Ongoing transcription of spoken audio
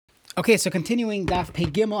Okay, so continuing Daf Pei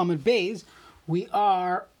Gimel Amud Beis, we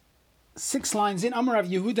are 6 lines in. Amar Rav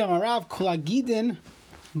Yehuda Marav Kol Gidin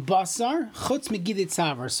Basar Chutz Megidit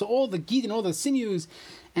Tzavar. So all the Gidin, all the sinews,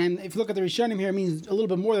 and if you look at the Rishonim here, it means a little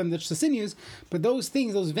bit more than just the sinews, but those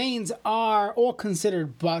things, those veins, are all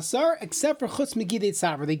considered Basar, except for Chutz Megidit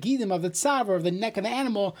Tzavar. The Gidim of the Tzavar, of the neck of the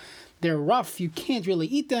animal, they're rough, you can't really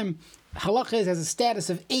eat them. Halakha has a status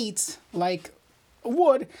of 8, like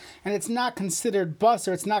wood, and it's not considered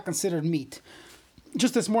basar, it's not considered meat.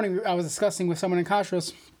 Just this morning, I was discussing with someone in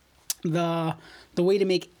Kashrus the way to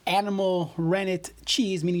make animal rennet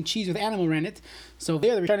cheese, meaning cheese with animal rennet. So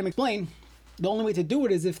there, they're trying to explain the only way to do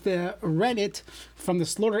it is if the rennet from the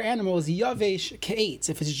slaughtered animal is yavesh ke'etz.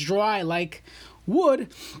 If it's dry like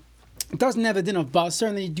wood, it doesn't have the din of basar,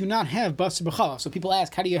 and they do not have basar b'challah. So people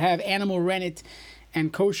ask, how do you have animal rennet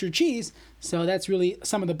and kosher cheese? So that's really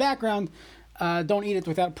some of the background. Don't eat it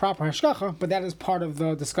without proper hashgacha, but that is part of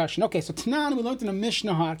the discussion. Okay, so Tanan, we learned in the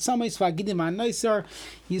Mishnah, Atzamais v'agidim ha'noiser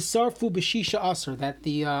yisarfu b'shisha aser, that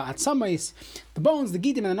the Atzamais, the bones, the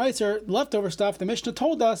gidim and the noiser, leftover stuff, the Mishnah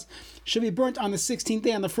told us, should be burnt on the 16th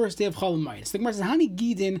day, on the first day of Chol Hamoed. So the Gemara says, Hani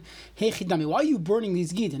gidin hechidami, why are you burning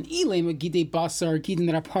these gidin? Ilem gidei basar, gidin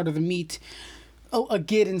that are part of the meat, a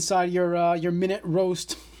gid inside your minute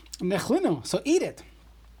roast, nechlinu, so eat it.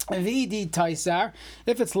 V'idi taisar,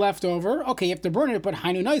 if it's left over, okay, you have to burn it, but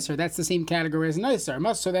hainu nicer, that's the same category as nicer.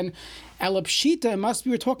 So then, elapshita,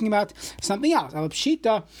 we're talking about something else.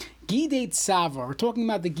 Elapshita, gidei tzavar, we're talking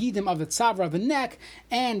about the gidim of the tzavar of the neck,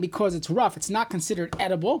 and because it's rough, it's not considered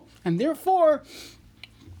edible, and therefore,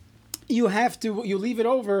 you leave it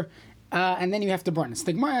over, and then you have to burn it. So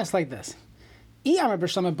the Gemara asks like this. I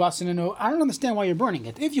don't understand why you're burning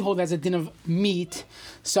it. If you hold it as a din of meat,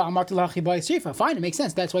 so fine, it makes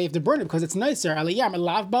sense. That's why you have to burn it, because it's nicer. If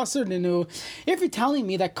you're telling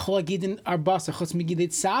me that kol gidin are basar chutz megidei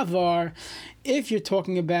tzavar, if you're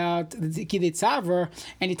talking about the gidei tzavar,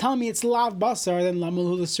 and you're telling me it's lav basar, then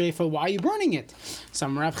lamul l'sreifa, why are you burning it?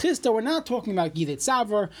 Some Rav Chisda, we're not talking about gidei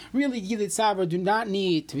tzavar. Really, gidei tzavar do not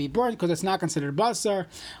need to be burnt, because it's not considered basar.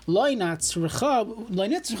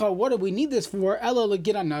 What do we need this for?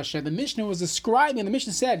 The Mishnah was describing, the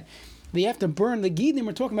Mishnah said that you have to burn the gidim.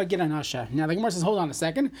 We're talking about Gid Hanasha. Now the Gemara says, hold on a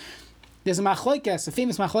second. There's a machlokes, a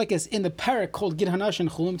famous machlokes in the parak called Gid Hanasha and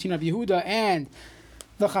Chulum between Rabbi Yehuda and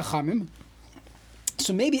the Chachamim.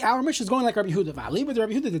 So maybe our Mishnah is going like Rabbi Yehuda. Vali, but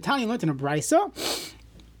Rabbi Yehuda, the Tanya learned in a brisa.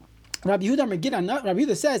 Rabbi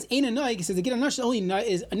Yehuda says, "Ein noyeg." He says the Gid Hanash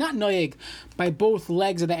is not noyeg by both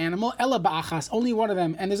legs of the animal. Ela ba'achas, only one of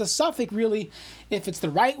them. And there's a suffix really, if it's the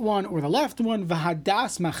right one or the left one.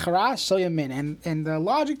 V'hadas macharash soyamin, and the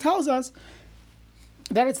logic tells us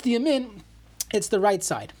that it's the yamin, it's the right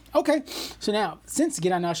side. Okay, so now since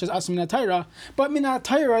Gid Hanash is asum min ha'Torah, but min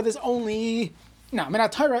ha'Torah there's only. Now, min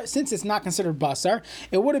ha'Torah, since it's not considered basar,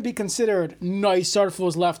 it wouldn't be considered noisar if it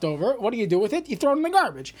was left over. What do you do with it? You throw it in the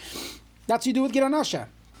garbage. That's what you do with Gid Hanasha.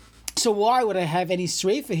 So why would I have any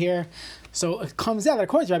sreifa here? So it comes out that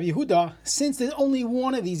according to Rabbi Yehuda, since there's only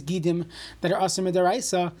one of these gidim that are asur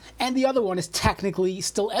midaraisa, and the other one is technically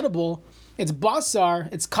still edible, it's basar,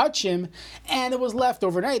 it's kachim, and it was left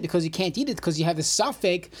overnight because you can't eat it because you have the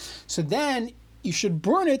suffix, so then you should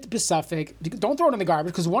burn it besafek. Don't throw it in the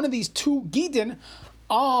garbage, because one of these two gidin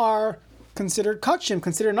are considered kachim,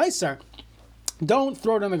 considered nicer. Don't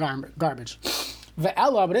throw it in the garbage.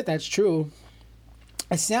 Ve'ela, but if that's true,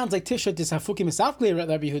 it sounds like Tisha Tishafuki Misafkli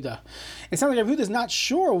Rabbi Yehuda. It sounds like Rabbi Yehuda is not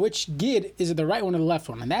sure which gid is it, the right one or the left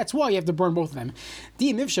one, and that's why you have to burn both of them.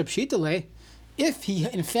 If he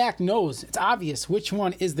in fact knows, it's obvious which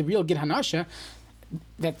one is the real Gid Hanasha,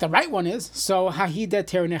 that the right one is, so hahida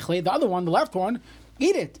terinechle, the other one, the left one,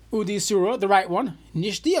 eat it. Udi surah, the right one,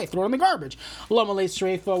 nishdi, I throw it in the garbage. Lamalei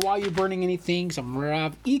streifa, why are you burning anything? Some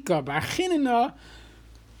Rav Ika Barchinina.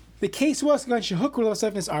 The case was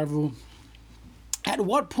arvu. At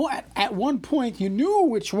one point, you knew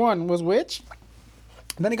which one was which,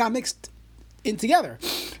 and then it got mixed in together,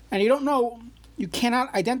 and you don't know. You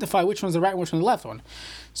cannot identify which one's the right one, which one's the left one.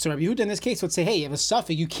 So Rabbi Yehuda in this case would say, hey, you have a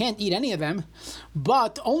suffix, you can't eat any of them,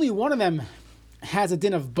 but only one of them has a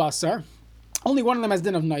din of basar, only one of them has a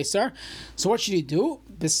din of nicer. So what should you do?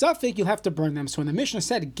 The suffix, you'll have to burn them. So when the Mishnah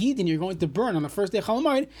said gidin, you're going to burn on the first day of Chol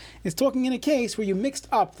Hamoed, it's talking in a case where you mixed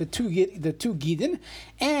up the two gidin,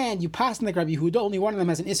 and you passed in the Rabbi Yehuda, only one of them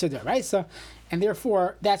has an isser deraisa, and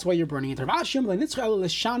therefore that's why you're burning it. The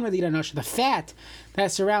fat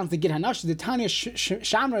that surrounds the Gid Hanash, the Tanya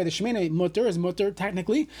Shamra, the Shemena mutter is mutter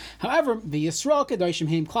technically. However, the Yisrael Kedoshim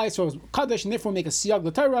Heim Klai, so Kadosh, and therefore make a siyag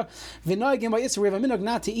l'Torah. V'noigim by Yisrael, we have a minog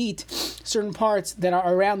not to eat certain parts that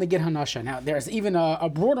are around the Gid Hanasha. Now, there's even a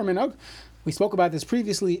broader minog We spoke about this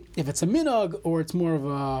previously. If it's a minhag or it's more of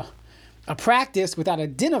a practice without a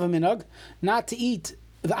din of a minhag, not to eat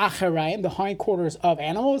the acharayim, the hindquarters of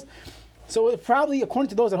animals. So it probably, according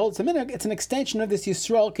to those that hold it's a minhag, it's an extension of this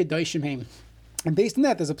Yisrael Kedoshim Heim. And based on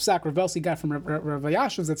that, there's a psak Rav Velsi got from Rav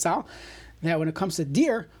Yashav Zatzal, that when it comes to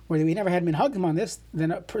deer, where we never had minhagim on this,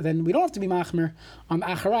 then we don't have to be machmer on the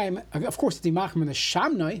acharayim. Of course, it's the machmer on the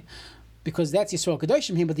shamnoi, because that's Yisrael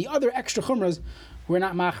Kedoshim Heim, but the other extra chumras, we're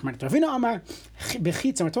not machmer. Ravina Amar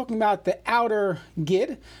Bechitza, we're talking about the outer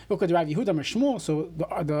gid. Look at Rav Yehuda Shmuel. So the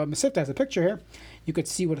Mesivta has a picture here. You could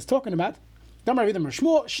see what it's talking about. There are two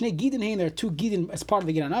gidin as part of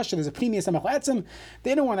the gid anasha. There's a premium samach etzem.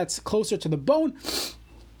 The inner one that's closer to the bone.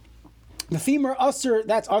 The femur usher,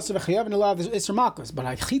 that's usher v'chayav and alav, there's isser malchus. But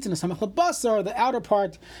chitin samach labasar, the outer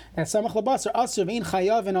part, that samach labasar usher v'in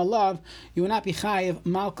chayav and alav, you will not be chayav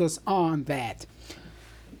malchus on that.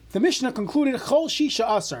 The Mishnah concluded chol shisha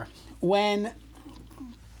usher, when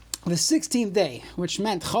the 16th day, which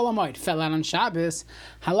meant Chol HaMoed, fell out on Shabbos,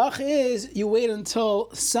 halach is you wait until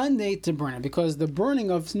Sunday to burn it, because the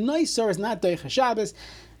burning of Neisar is not Doicha Shabbos,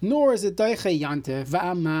 nor is it Doicha Yantev.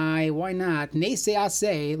 Va'amai, why not? Neisei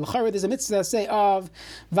Aseh, l'chara there's a mitzvah Aseh of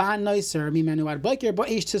V'han Neisar, mimenu ad Boker,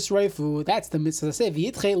 Ba'ish Tisroifu, that's the mitzvah Aseh,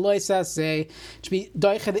 V'yitchei Lois Aseh, it should be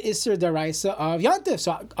Doicha the Isser Daraisa of Yantev,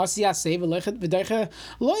 so Aseh Aseh, V'doicha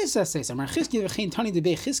Lois Aseh, so Mar Chizki v'chein Tani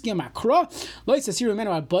Debei Chizki Makra, Lois Aseh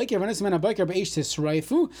mimenu ad Boker, V'nis mimenu ad Boker, Ba'ish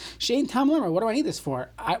Tisroifu, Shein Tam Lemer, what do I need this for?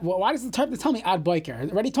 Why does the Torah tell me ad Boker?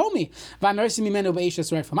 It already told me, V'han Neisar mimenu Ba'ish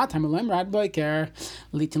Tisroifu, Ma Tam Lemer ad Boker,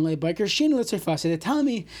 they're telling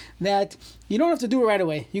me that you don't have to do it right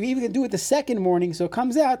away. You can even do it the second morning, so it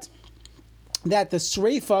comes out that the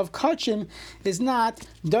sreifa of kachim is not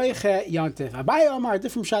doiche yantiv. Abaye Omar,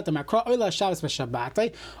 different shot. Makra oila Shabbos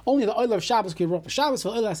v'Shabbat. Only the oila of Shabbos can rope Shabbos.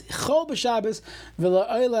 Oilas chol b'Shabbos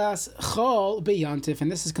v'oilas chol b'yantiv. And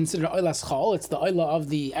this is considered oilas chol. It's the oila of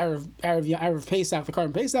the Erev Pesach, the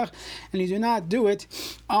Karban Pesach, and you do not do it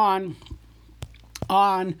on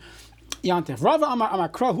Yantif. Rava Amar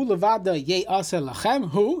Kra Hu Levada Ye Asa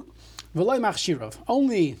Lachem Hu V'Loi Machshirov.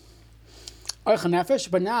 Only Oicha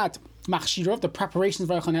Nefesh, but not Machshirov, the preparations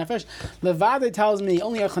for Oicha Nefesh. Levada tells me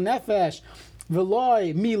only Oicha Nefesh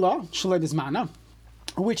V'Loi Mila Shalei Bismana,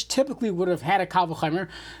 which typically would have had a Kavachaimer,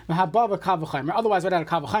 Habava Kavachaimer. Otherwise, would have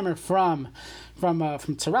had a Kavachaimer from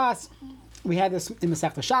Taras. We had this in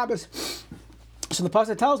Masechta Shabbos. So the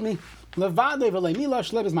pasuk tells me Levada V'Loi Mila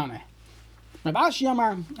Shalei Bismana. Rav Ashi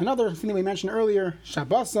Amar, another thing that we mentioned earlier,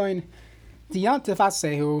 Shabbosain, Diyantif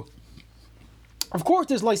Asehu. Of course,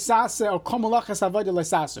 there's Laisase or Komolachas Avodah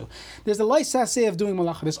Laisasu. There's the Laisase of doing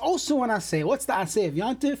Malacha. There's also an Aseh. What's the Aseh of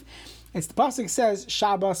Yantif? It's the pasuk says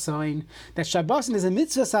Shabbosain, that Shabbosain is a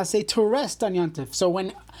mitzvah Aseh to rest on Yantif. So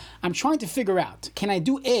when I'm trying to figure out, can I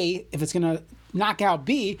do A if it's going to knock out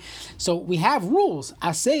B? So we have rules.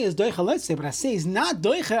 Aseh is doicha loiseh, but aseh is not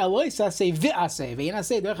doicha loiseh aseh v'aseh. Ve'in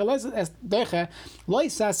aseh doicha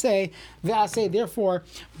loiseh aseh v'aseh. Therefore,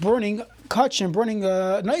 burning kach and burning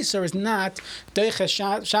noiser is not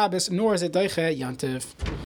doicha Shabbos, nor is it doicha Yantiv.